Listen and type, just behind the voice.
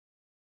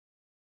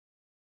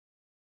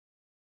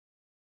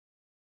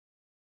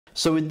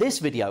So in this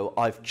video,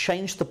 I've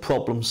changed the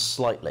problem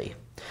slightly.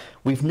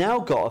 We've now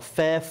got a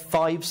fair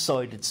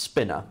five-sided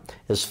spinner.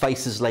 There's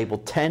faces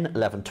labelled 10,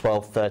 11,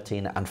 12,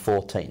 13 and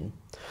 14.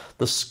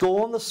 The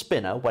score on the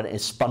spinner when it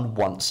is spun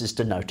once is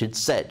denoted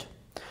Z.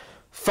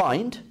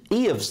 Find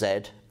E of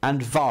Z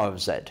and var of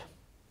Z.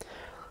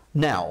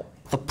 Now,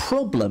 the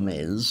problem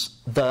is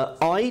that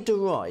I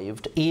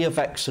derived E of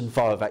X and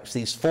var of X,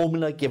 these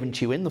formula given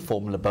to you in the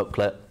formula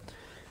booklet,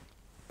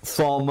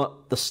 from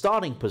the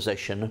starting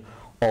position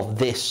of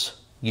this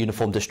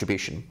uniform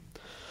distribution.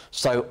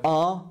 So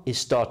R is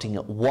starting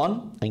at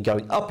 1 and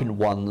going up in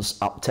ones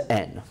up to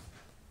n.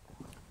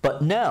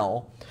 But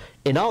now,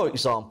 in our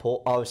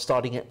example, I was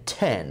starting at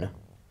 10,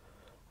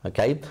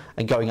 okay,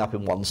 and going up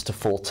in ones to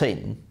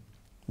 14.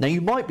 Now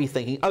you might be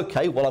thinking,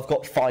 okay, well I've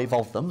got 5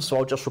 of them, so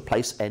I'll just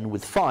replace n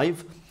with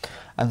 5,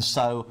 and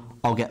so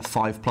I'll get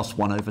 5 plus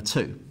 1 over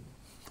 2,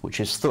 which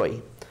is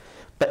 3.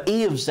 But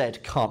E of Z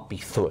can't be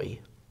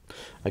 3.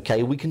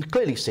 Okay, we can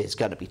clearly see it's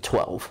going to be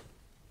 12.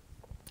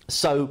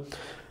 So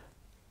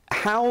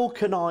how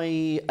can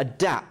I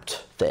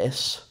adapt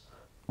this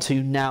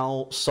to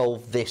now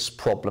solve this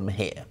problem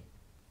here?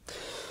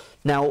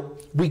 Now,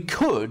 we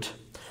could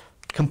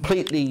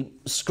completely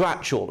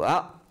scratch all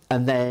that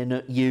and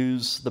then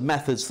use the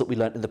methods that we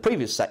learnt in the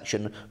previous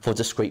section for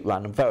discrete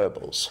random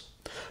variables.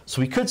 So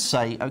we could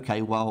say,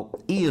 okay, well,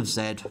 E of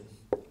Z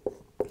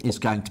is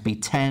going to be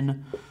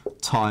 10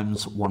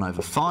 times 1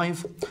 over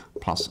 5,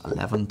 plus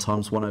 11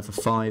 times 1 over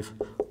 5,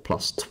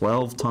 plus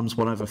 12 times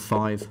 1 over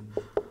 5,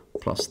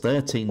 plus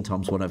 13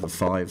 times 1 over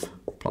 5,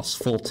 plus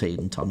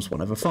 14 times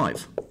 1 over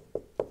 5.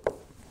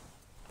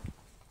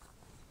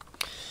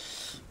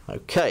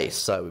 Okay,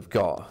 so we've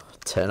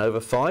got 10 over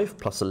 5,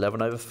 plus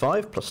 11 over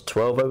 5, plus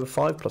 12 over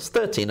 5, plus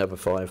 13 over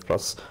 5,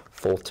 plus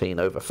 14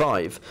 over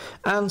 5.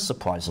 And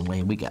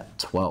surprisingly, we get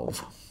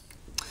 12.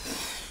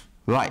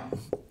 Right,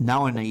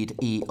 now I need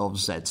E of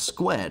Z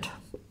squared.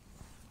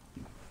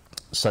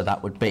 So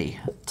that would be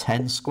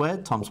 10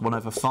 squared times 1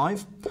 over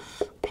 5,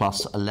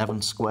 plus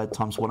 11 squared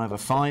times 1 over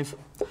 5,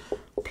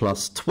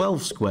 plus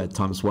 12 squared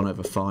times 1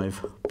 over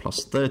 5,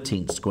 plus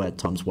 13 squared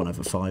times 1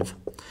 over 5,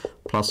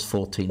 plus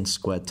 14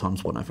 squared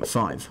times 1 over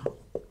 5.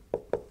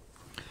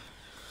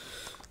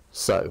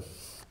 So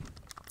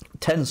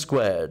 10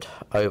 squared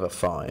over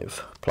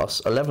 5, plus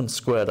 11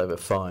 squared over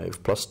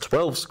 5, plus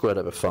 12 squared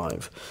over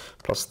 5,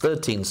 plus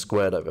 13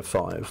 squared over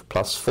 5,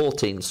 plus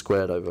 14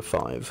 squared over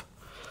 5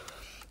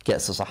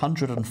 gets us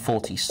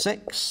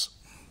 146.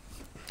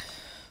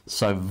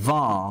 So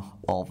var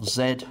of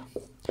Z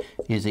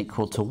is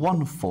equal to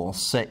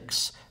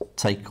 146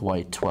 take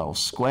away 12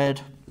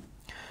 squared,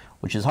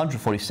 which is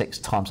 146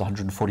 times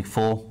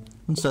 144,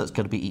 and so it's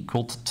going to be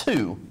equal to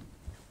 2.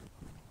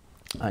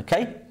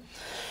 Okay?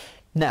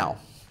 Now,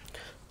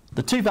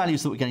 the two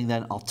values that we're getting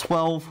then are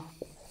 12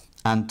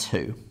 and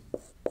 2.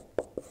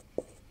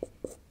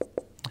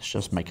 Let's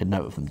just make a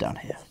note of them down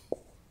here.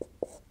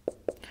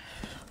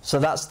 So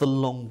that's the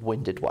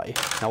long-winded way.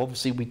 Now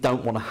obviously we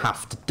don't want to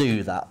have to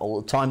do that all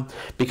the time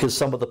because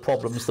some of the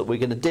problems that we're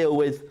going to deal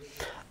with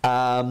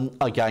are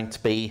going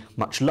to be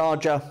much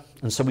larger,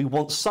 and so we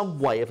want some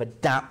way of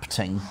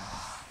adapting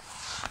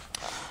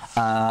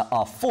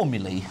our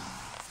formulae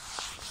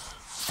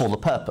for the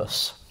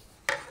purpose.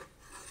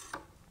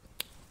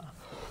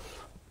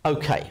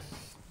 Okay,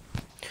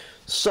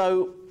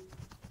 so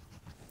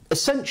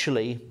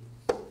essentially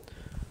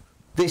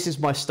this is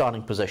my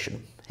starting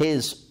position.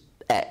 Here's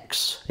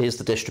X, here's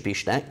the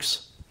distribution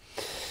X,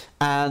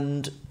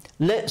 and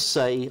let's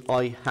say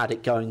I had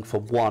it going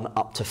from 1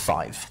 up to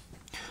 5.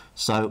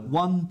 So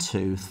 1,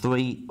 2,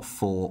 3,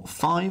 4,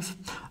 5,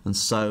 and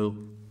so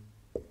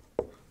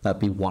that'd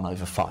be 1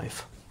 over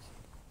 5.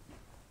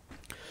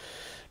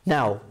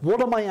 Now, what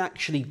am I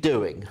actually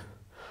doing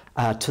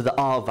to the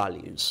R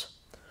values?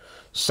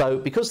 So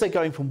because they're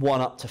going from 1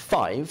 up to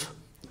 5,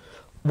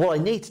 what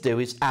I need to do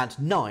is add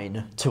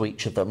 9 to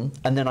each of them,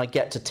 and then I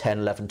get to 10,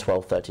 11,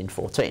 12, 13,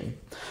 14.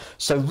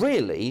 So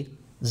really,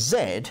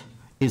 Z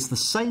is the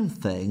same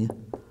thing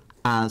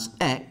as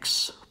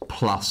X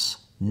plus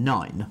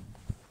 9.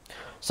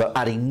 So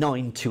adding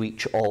 9 to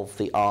each of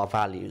the R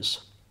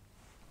values.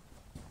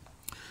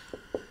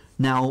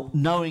 Now,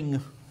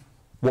 knowing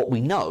what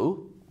we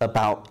know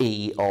about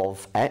E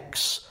of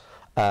X,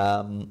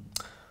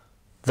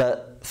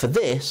 that for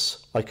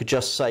this, I could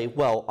just say,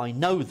 well, I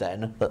know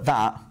then that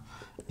that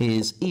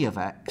is E of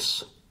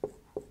X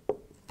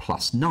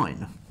plus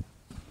 9.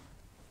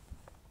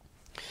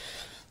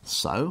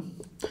 So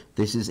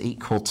this is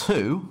equal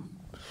to,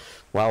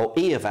 well,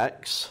 E of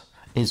X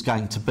is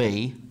going to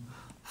be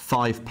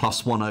 5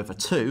 plus 1 over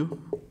 2.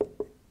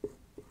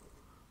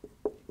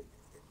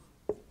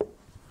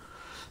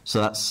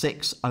 So that's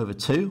 6 over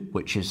 2,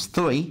 which is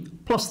 3,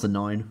 plus the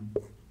 9,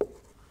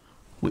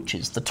 which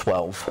is the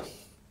 12.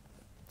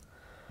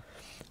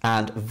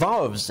 And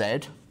var of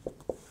Z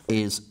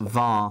is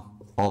var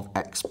of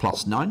X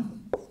plus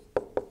 9.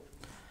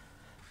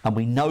 And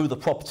we know the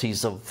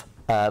properties of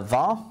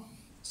var,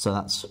 so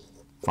that's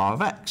var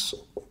of X.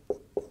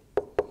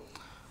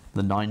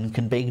 The 9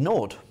 can be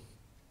ignored.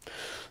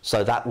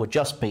 So that would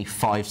just be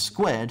 5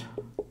 squared,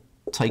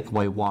 take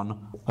away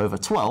 1 over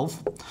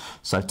 12.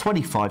 So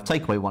 25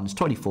 take away 1 is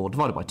 24,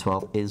 divided by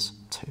 12 is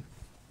 2.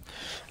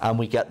 And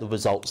we get the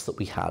results that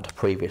we had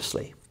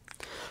previously.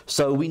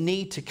 So we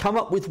need to come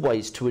up with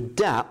ways to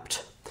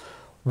adapt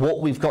what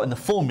we've got in the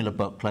formula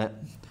booklet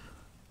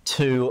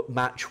to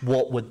match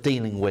what we're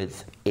dealing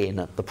with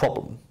in the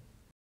problem.